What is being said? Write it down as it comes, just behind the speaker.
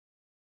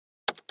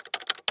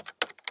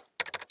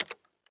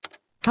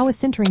How is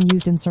sintering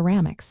used in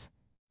ceramics?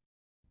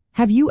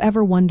 Have you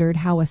ever wondered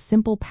how a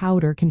simple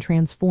powder can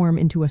transform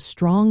into a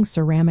strong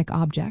ceramic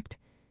object?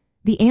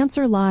 The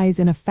answer lies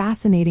in a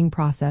fascinating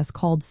process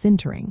called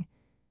sintering.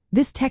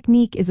 This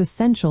technique is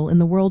essential in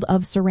the world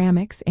of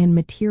ceramics and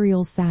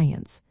materials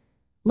science.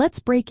 Let's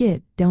break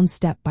it down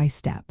step by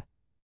step.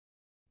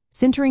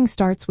 Sintering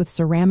starts with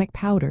ceramic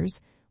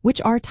powders,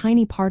 which are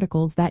tiny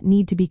particles that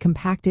need to be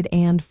compacted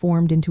and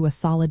formed into a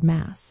solid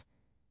mass.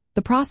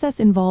 The process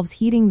involves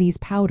heating these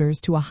powders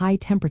to a high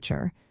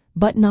temperature,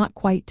 but not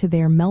quite to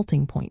their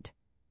melting point.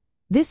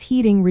 This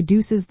heating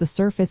reduces the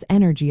surface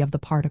energy of the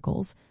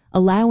particles,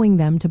 allowing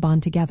them to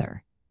bond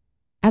together.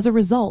 As a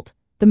result,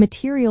 the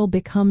material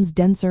becomes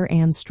denser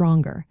and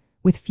stronger,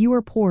 with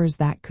fewer pores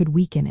that could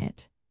weaken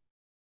it.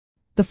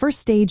 The first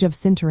stage of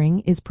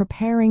sintering is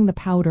preparing the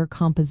powder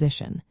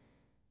composition.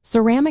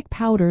 Ceramic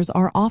powders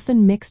are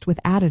often mixed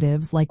with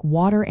additives like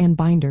water and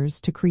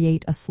binders to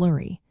create a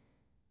slurry.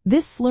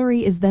 This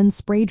slurry is then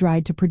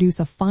spray-dried to produce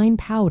a fine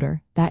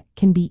powder that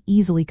can be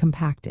easily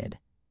compacted.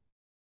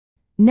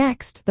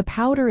 Next, the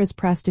powder is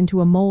pressed into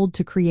a mold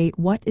to create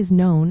what is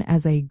known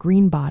as a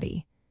green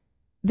body.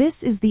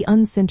 This is the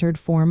unsintered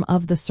form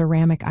of the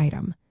ceramic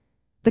item.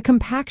 The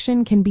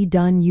compaction can be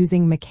done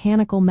using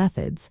mechanical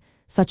methods,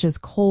 such as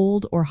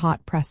cold or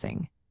hot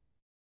pressing.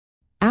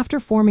 After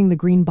forming the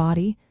green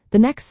body, the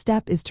next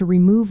step is to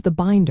remove the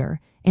binder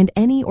and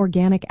any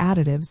organic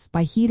additives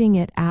by heating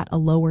it at a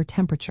lower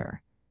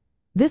temperature.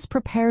 This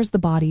prepares the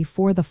body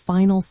for the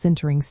final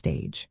sintering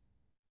stage.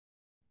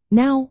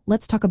 Now,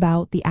 let's talk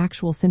about the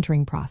actual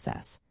sintering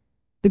process.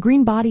 The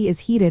green body is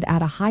heated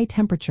at a high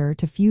temperature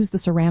to fuse the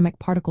ceramic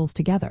particles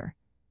together.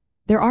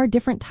 There are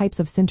different types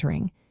of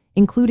sintering,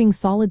 including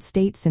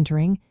solid-state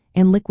sintering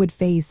and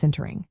liquid-phase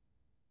sintering.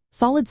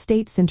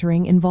 Solid-state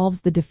sintering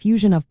involves the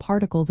diffusion of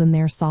particles in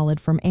their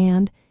solid form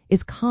and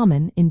is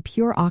common in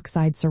pure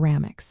oxide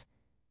ceramics.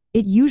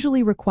 It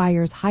usually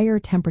requires higher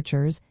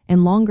temperatures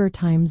and longer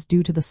times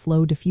due to the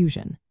slow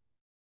diffusion.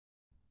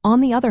 On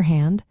the other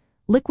hand,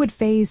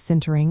 liquid-phase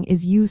sintering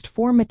is used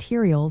for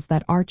materials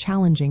that are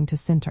challenging to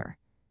sinter.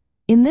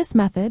 In this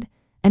method,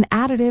 an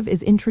additive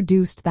is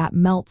introduced that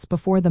melts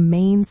before the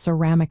main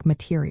ceramic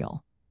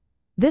material.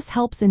 This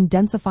helps in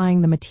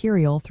densifying the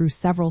material through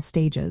several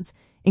stages,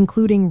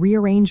 including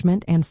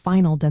rearrangement and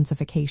final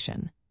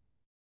densification.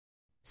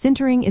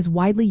 Sintering is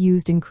widely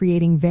used in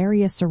creating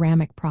various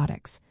ceramic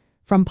products,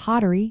 from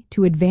pottery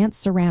to advanced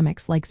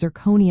ceramics like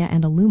zirconia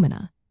and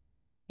alumina.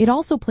 It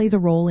also plays a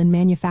role in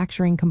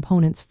manufacturing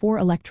components for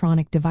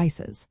electronic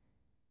devices.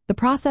 The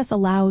process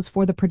allows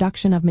for the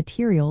production of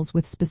materials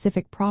with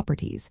specific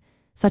properties,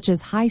 such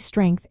as high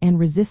strength and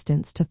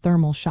resistance to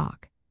thermal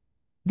shock.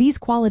 These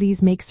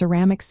qualities make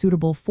ceramics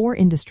suitable for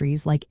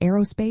industries like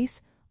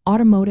aerospace,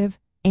 automotive,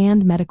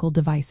 and medical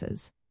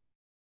devices.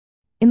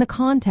 In the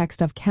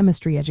context of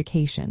chemistry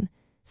education,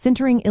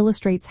 sintering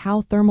illustrates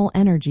how thermal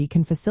energy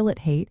can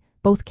facilitate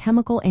both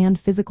chemical and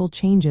physical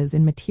changes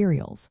in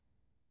materials.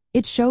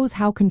 It shows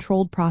how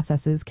controlled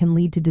processes can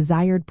lead to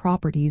desired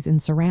properties in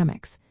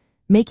ceramics,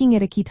 making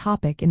it a key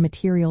topic in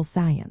materials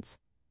science.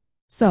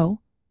 So,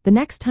 the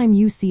next time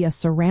you see a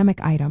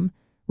ceramic item,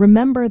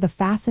 remember the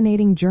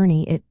fascinating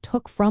journey it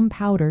took from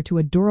powder to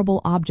a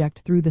durable object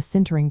through the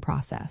sintering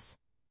process.